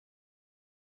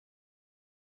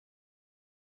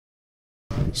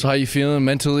So how you feeling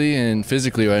mentally and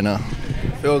physically right now?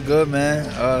 Feel good, man.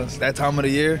 It's that time of the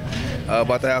year.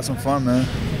 About to have some fun, man.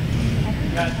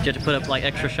 Did you have to put up like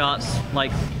extra shots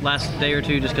like last day or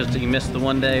two just because you missed the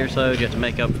one day or so? Did you have to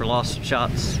make up for lost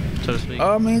shots, so to speak?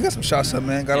 I mean, got some shots up,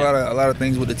 man. Got a lot of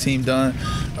things with the team done.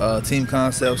 Team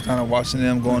concepts, kind of watching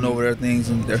them, going over their things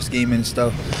and their scheming and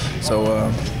stuff.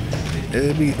 So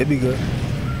it'd be good.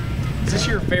 Is this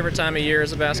your favorite time of year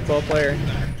as a basketball player?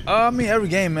 I mean, every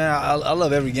game, man. I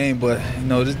love every game, but you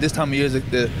know, this time of year is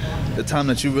the time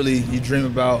that you dream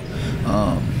about.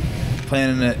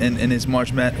 Playing in this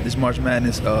March Madness,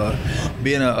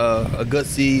 being a good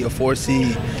seed, a 4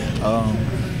 seed,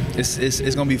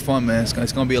 it's gonna be fun, man.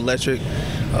 It's gonna be electric.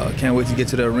 Can't wait to get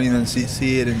to the arena and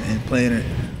see it and play in it.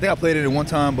 I think I played it one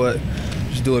time, but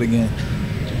just do it again.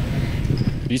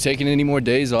 Are you taking any more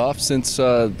days off since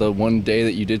the one day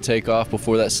that you did take off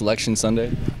before that selection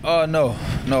Sunday? No.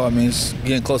 I mean, it's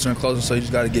getting closer and closer, so you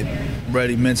just got to get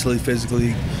ready mentally,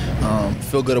 physically.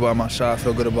 Feel good about my shot.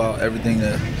 Feel good about everything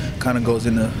that kind of goes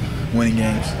into winning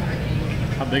games.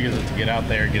 How big is it to get out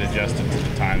there, get adjusted to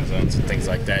the time zones and things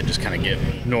like that, just kind of get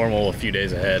normal a few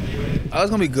days ahead? It's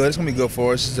gonna be good. It's gonna be good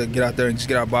for us to get out there and just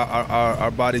get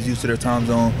our bodies used to their time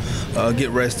zone,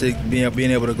 get rested,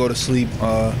 being able to go to sleep.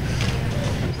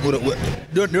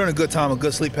 During a good time, a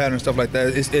good sleep pattern and stuff like that,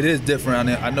 it is different.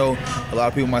 I know a lot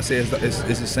of people might say it's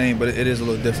the same, but it is a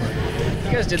little different.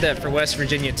 You guys did that for West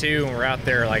Virginia too, and we're out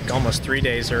there like almost 3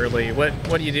 days early. What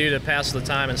do you do to pass the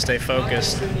time and stay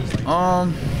focused? I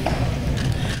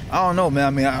don't know, man. I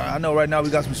mean, I know right now we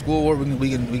got some schoolwork.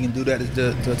 We can do that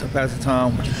to pass the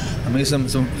time. I mean,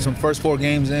 some first 4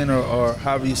 games in, or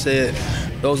however you say it,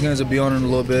 those games will be on in a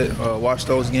little bit. Watch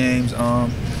those games.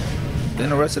 Then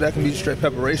the rest of that can be straight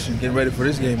preparation, getting ready for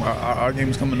this game. Our game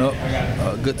is coming up.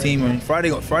 Good team. I mean,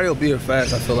 Friday will be here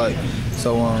fast, I feel like.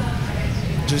 So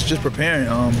just preparing,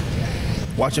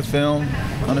 watching film,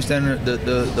 understanding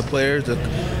the players, the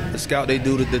scout they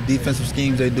do, the defensive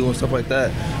schemes they do, and stuff like that.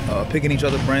 Picking each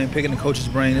other's brain, picking the coach's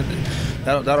brain.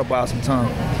 That'll buy some time.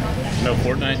 No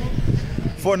Fortnite?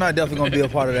 Fortnite definitely gonna be a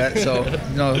part of that. So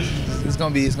you know, it's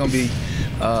gonna be some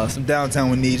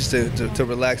downtime we need just to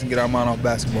relax and get our mind off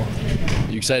basketball.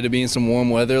 You excited to be in some warm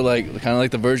weather, kind of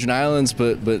like the Virgin Islands,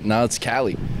 but now it's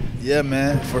Cali? Yeah,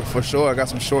 man, for sure. I got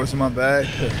some shorts in my bag,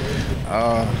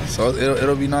 so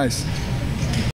it'll be nice.